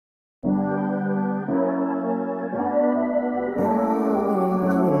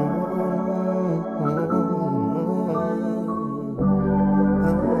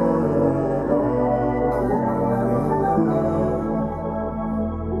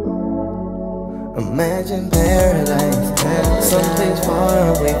Imagine paradise, someplace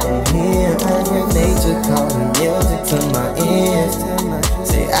far away from here. I hear nature calling, music to my ears.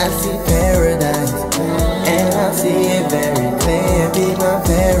 Say I see paradise, and I see it very clear. Be my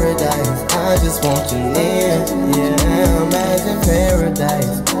paradise, I just want you near. Yeah, imagine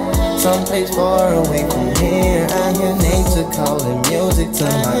paradise, someplace far away from here. I hear nature calling, music to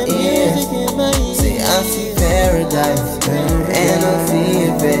my ears. Say I see paradise, and I see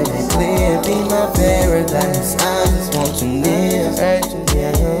it very clear. Be my paradise, I just want you near.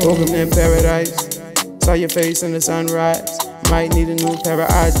 Woke up in paradise, saw your face in the sunrise. Might need a new pair of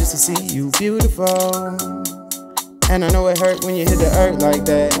eyes just to see you beautiful. And I know it hurt when you hit the earth like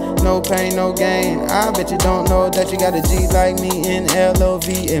that. No pain, no gain. I bet you don't know that you got a G like me in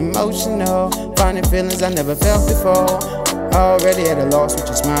L-O-V, emotional. Finding feelings I never felt before. Already at a loss with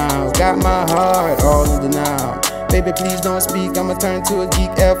your smile. Got my heart all in denial. Baby, please don't speak, I'ma turn to a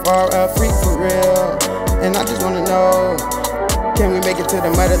geek, FR, a freak for real. And I just wanna know, can we make it to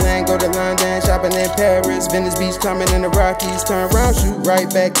the motherland? Go to London, shopping in Paris, Venice Beach, climbing in the Rockies. Turn around, shoot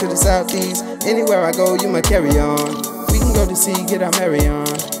right back to the southeast. Anywhere I go, you might carry on. We can go to sea, get our Mary on.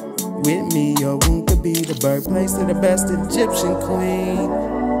 With me, your womb could be the birthplace of the best Egyptian queen.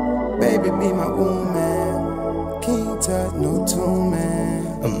 Baby, be my woman. King Tut, no tomb man.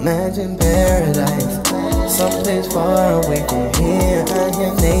 Imagine paradise, someplace far away from here. I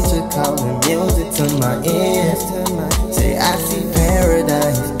hear nature calling, music to my ears. Say I see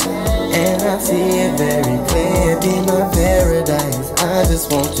paradise, and I see it very clear. Be my paradise, I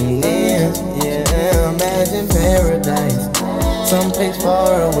just want you near. Yeah, imagine paradise, someplace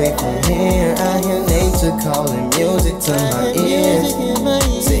far away from here. I hear nature calling, music to my ears.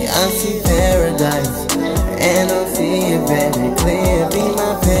 Say I see paradise, and I see it very clear. Be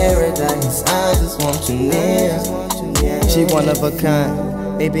my paradise, I just want you near. She one of a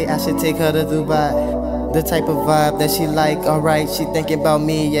kind, maybe I should take her to Dubai. The type of vibe that she like, alright. She thinking about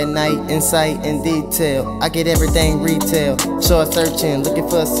me at night, in sight, in detail. I get everything retail, short searching, looking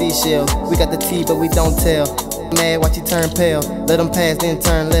for a seashell. We got the tea but we don't tell. Mad, watch you turn pale. Let them pass, then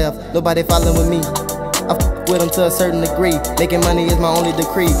turn left. Nobody following with me, I f with them to a certain degree. Making money is my only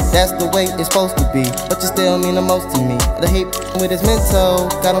decree. That's the way it's supposed to be, but you still mean the most to me. The hate with his mental,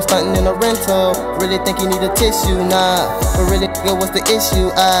 got him stunting in a rental. Really think you need a tissue? Nah, but really nigga, what's the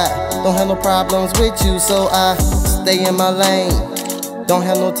issue? I don't have no problems with you, so I stay in my lane. Don't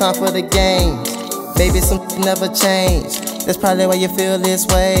have no time for the games. Baby, something never change. That's probably why you feel this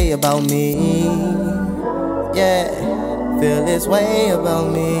way about me. Yeah, feel this way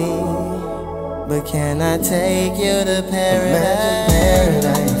about me. But can I take you to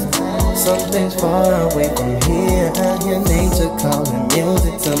paradise? Someplace far away from here. I hear nature calling,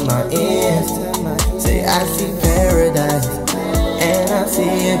 music to my ears. Say I see paradise, and I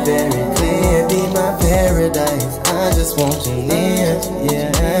see it very clear. Be my paradise, I just want you near.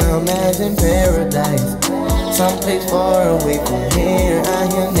 Yeah, imagine paradise, someplace far away from here. I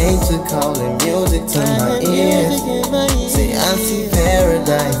hear nature calling, music to my ears. Say I see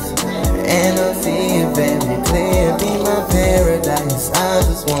paradise, and I see it very clear. Be my paradise, I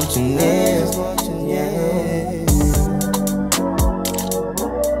just want you near. Yeah.